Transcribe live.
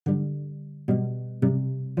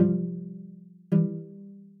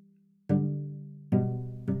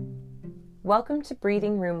Welcome to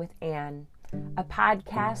Breathing Room with Anne, a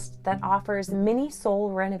podcast that offers mini soul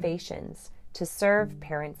renovations to serve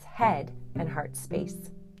parents' head and heart space.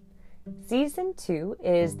 Season 2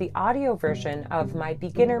 is the audio version of my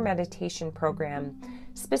beginner meditation program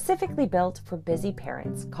specifically built for busy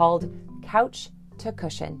parents called Couch to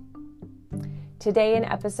Cushion. Today in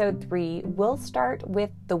episode 3, we'll start with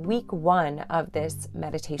the week 1 of this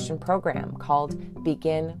meditation program called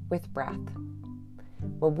Begin with Breath.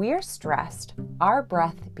 When we are stressed, our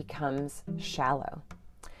breath becomes shallow.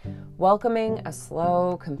 Welcoming a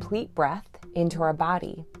slow, complete breath into our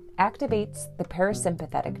body activates the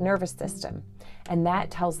parasympathetic nervous system, and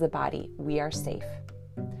that tells the body we are safe.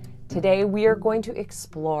 Today, we are going to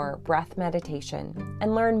explore breath meditation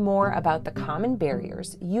and learn more about the common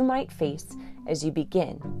barriers you might face as you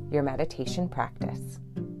begin your meditation practice.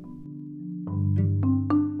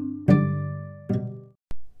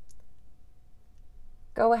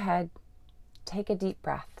 Go ahead, take a deep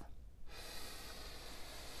breath.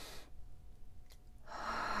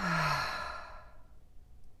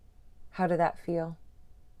 How did that feel?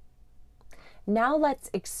 Now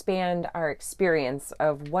let's expand our experience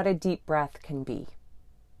of what a deep breath can be.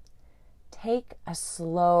 Take a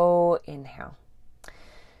slow inhale,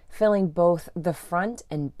 filling both the front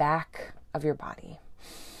and back of your body.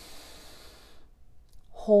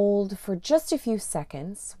 Hold for just a few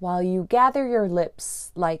seconds while you gather your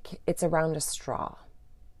lips like it's around a straw.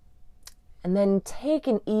 And then take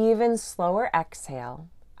an even slower exhale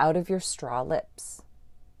out of your straw lips,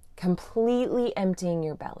 completely emptying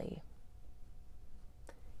your belly.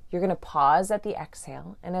 You're going to pause at the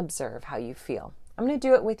exhale and observe how you feel. I'm going to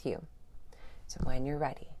do it with you. So when you're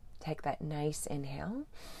ready, take that nice inhale.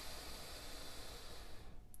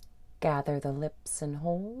 Gather the lips and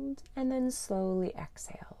hold, and then slowly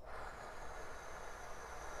exhale.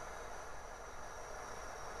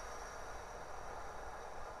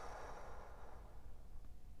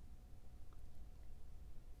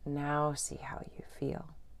 Now see how you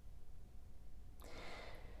feel.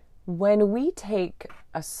 When we take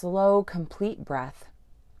a slow, complete breath,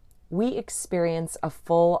 we experience a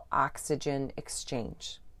full oxygen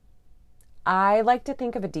exchange. I like to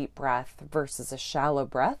think of a deep breath versus a shallow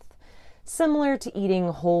breath, similar to eating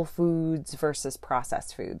whole foods versus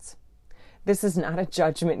processed foods. This is not a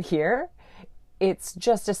judgment here. It's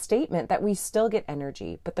just a statement that we still get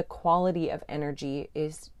energy, but the quality of energy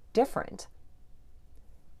is different.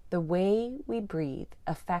 The way we breathe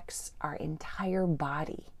affects our entire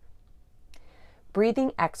body.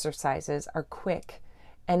 Breathing exercises are quick,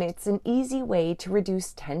 and it's an easy way to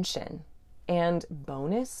reduce tension. And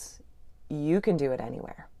bonus, you can do it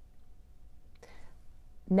anywhere.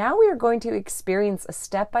 Now we are going to experience a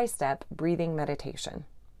step-by-step breathing meditation.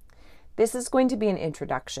 This is going to be an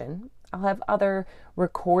introduction. I'll have other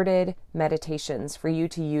recorded meditations for you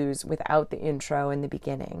to use without the intro in the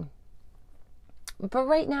beginning. But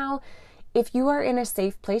right now, if you are in a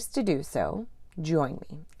safe place to do so, join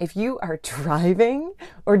me. If you are driving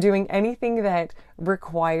or doing anything that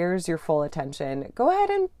requires your full attention, go ahead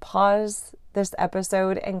and pause this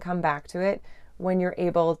episode and come back to it when you're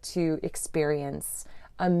able to experience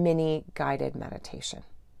a mini guided meditation.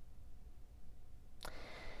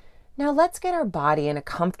 Now let's get our body in a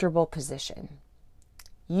comfortable position.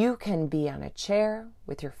 You can be on a chair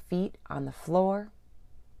with your feet on the floor.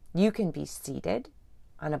 You can be seated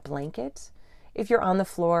on a blanket. If you're on the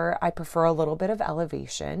floor, I prefer a little bit of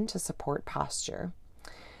elevation to support posture.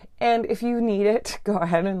 And if you need it, go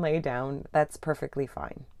ahead and lay down. That's perfectly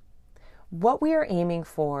fine. What we are aiming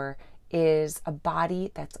for is a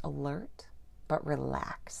body that's alert but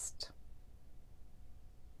relaxed.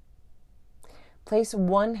 Place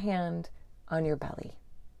one hand on your belly.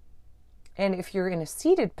 And if you're in a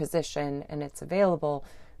seated position and it's available,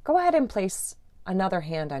 go ahead and place another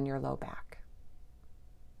hand on your low back.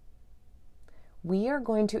 We are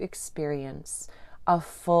going to experience a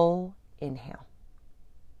full inhale.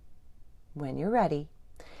 When you're ready,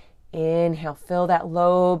 inhale, fill that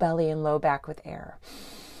low belly and low back with air.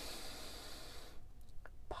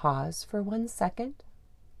 Pause for 1 second,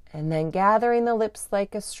 and then gathering the lips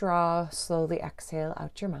like a straw, slowly exhale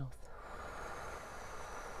out your mouth.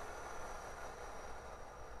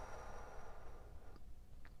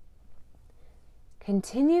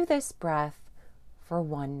 Continue this breath for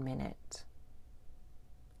 1 minute.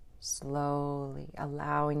 Slowly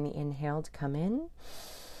allowing the inhale to come in,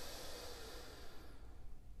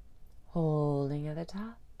 holding at the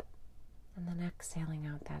top, and then exhaling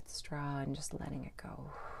out that straw and just letting it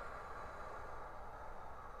go.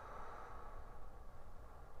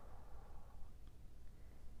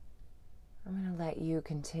 I'm going to let you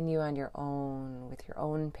continue on your own with your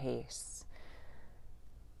own pace.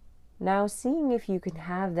 Now seeing if you can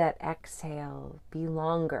have that exhale be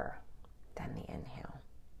longer than the inhale.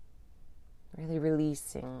 Really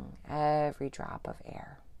releasing every drop of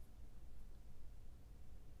air.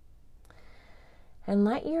 And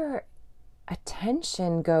let your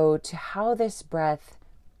attention go to how this breath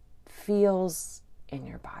feels in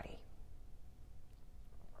your body.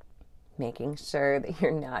 Making sure that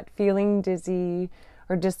you're not feeling dizzy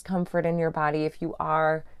or discomfort in your body. If you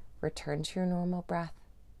are, return to your normal breath.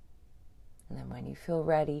 And then when you feel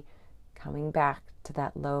ready, coming back to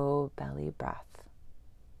that low belly breath.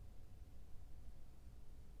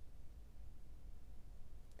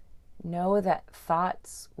 Know that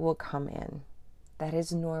thoughts will come in. That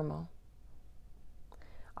is normal.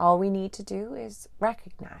 All we need to do is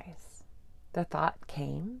recognize the thought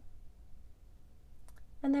came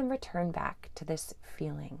and then return back to this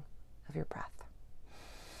feeling of your breath.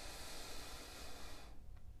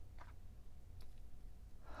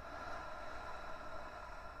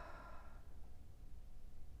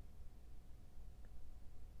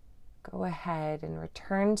 Go ahead and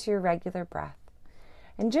return to your regular breath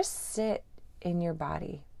and just sit in your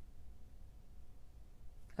body,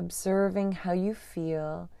 observing how you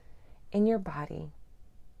feel in your body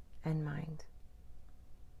and mind.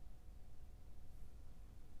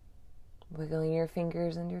 Wiggling your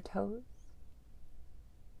fingers and your toes,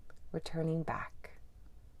 returning back,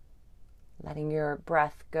 letting your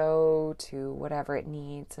breath go to whatever it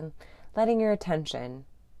needs and letting your attention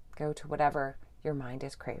go to whatever your mind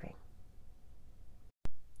is craving.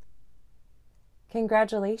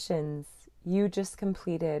 Congratulations, you just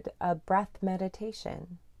completed a breath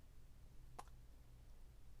meditation.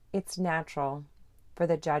 It's natural for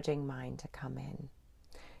the judging mind to come in,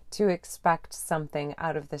 to expect something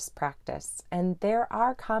out of this practice, and there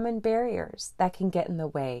are common barriers that can get in the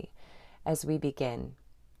way as we begin.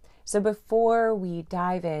 So before we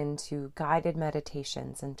dive into guided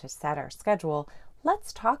meditations and to set our schedule,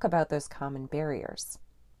 let's talk about those common barriers.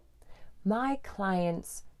 My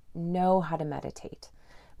clients know how to meditate,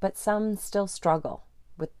 but some still struggle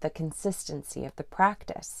with the consistency of the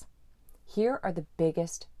practice. Here are the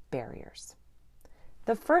biggest barriers.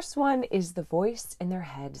 The first one is the voice in their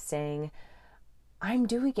head saying, I'm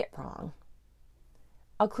doing it wrong.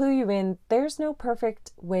 I'll clue you in, there's no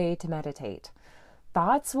perfect way to meditate.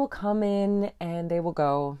 Thoughts will come in and they will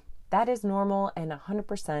go. That is normal and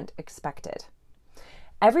 100% expected.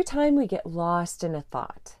 Every time we get lost in a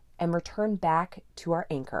thought and return back to our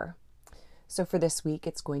anchor, so for this week,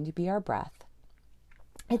 it's going to be our breath.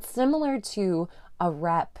 It's similar to a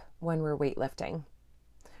rep when we're weightlifting.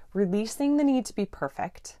 Releasing the need to be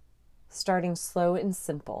perfect, starting slow and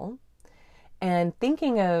simple, and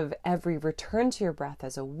thinking of every return to your breath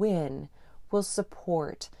as a win will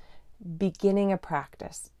support beginning a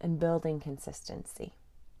practice and building consistency.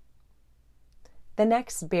 The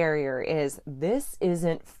next barrier is this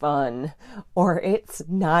isn't fun or it's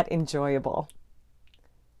not enjoyable.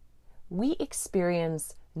 We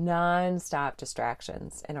experience non-stop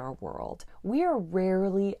distractions in our world. We are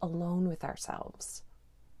rarely alone with ourselves.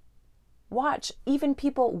 Watch, even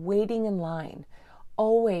people waiting in line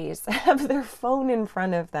always have their phone in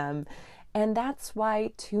front of them. And that's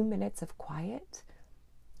why 2 minutes of quiet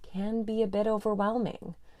can be a bit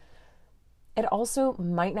overwhelming. It also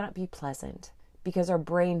might not be pleasant because our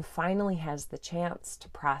brain finally has the chance to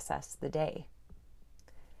process the day.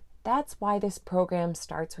 That's why this program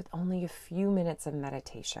starts with only a few minutes of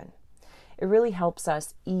meditation. It really helps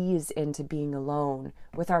us ease into being alone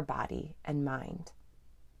with our body and mind.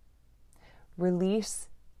 Release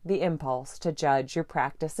the impulse to judge your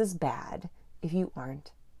practice as bad if you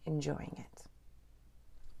aren't enjoying it.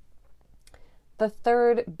 The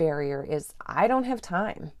third barrier is I don't have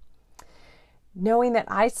time. Knowing that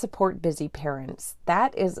I support busy parents,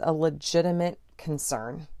 that is a legitimate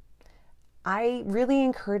concern. I really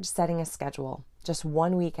encourage setting a schedule, just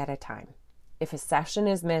 1 week at a time. If a session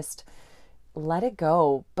is missed, let it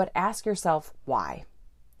go, but ask yourself why.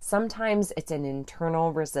 Sometimes it's an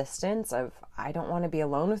internal resistance of, I don't want to be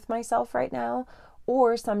alone with myself right now,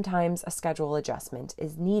 or sometimes a schedule adjustment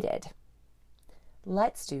is needed.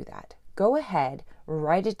 Let's do that. Go ahead,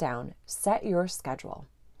 write it down, set your schedule.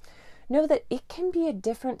 Know that it can be a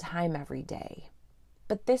different time every day,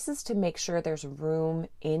 but this is to make sure there's room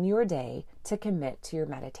in your day to commit to your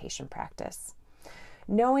meditation practice.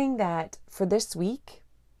 Knowing that for this week,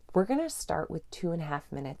 we're going to start with 2.5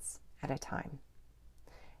 minutes at a time.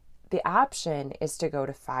 The option is to go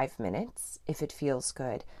to 5 minutes if it feels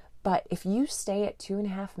good, but if you stay at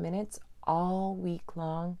 2.5 minutes all week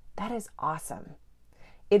long, that is awesome.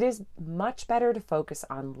 It is much better to focus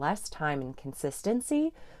on less time and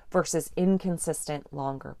consistency versus inconsistent,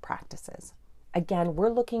 longer practices. Again, we're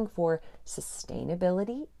looking for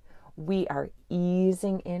sustainability. We are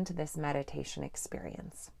easing into this meditation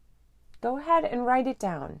experience. Go ahead and write it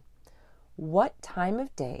down. What time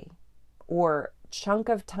of day or chunk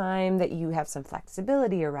of time that you have some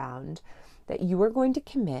flexibility around that you are going to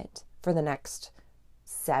commit for the next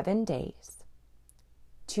 7 days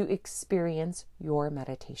to experience your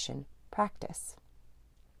meditation practice.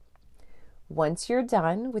 Once you're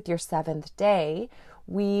done with your 7th day,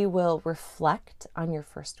 we will reflect on your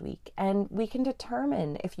first week and we can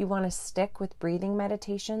determine if you want to stick with breathing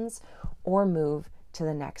meditations or move to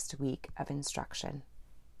the next week of instruction.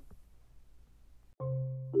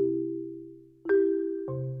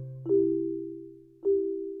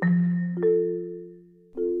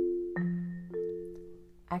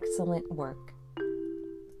 Excellent work.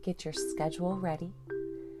 Get your schedule ready,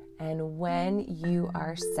 and when you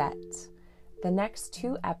are set, the next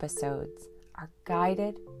 2 episodes are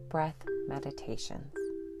guided breath meditations.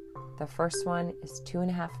 The first one is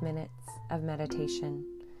 2.5 minutes of meditation.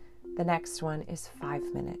 The next one is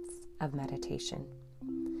 5 minutes of meditation.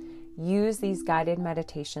 Use these guided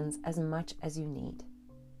meditations as much as you need.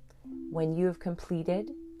 When you have completed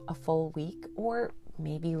a full week, or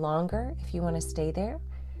maybe longer if you want to stay there,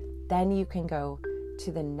 then you can go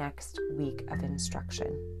to the next week of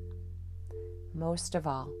instruction. Most of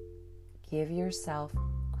all, give yourself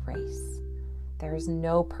grace. There is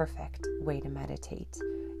no perfect way to meditate.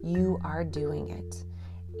 You are doing it.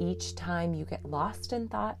 Each time you get lost in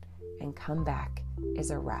thought and come back is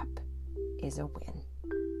a rep, is a win.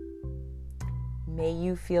 May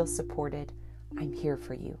you feel supported. I'm here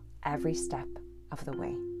for you every step of the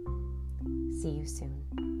way. See you soon.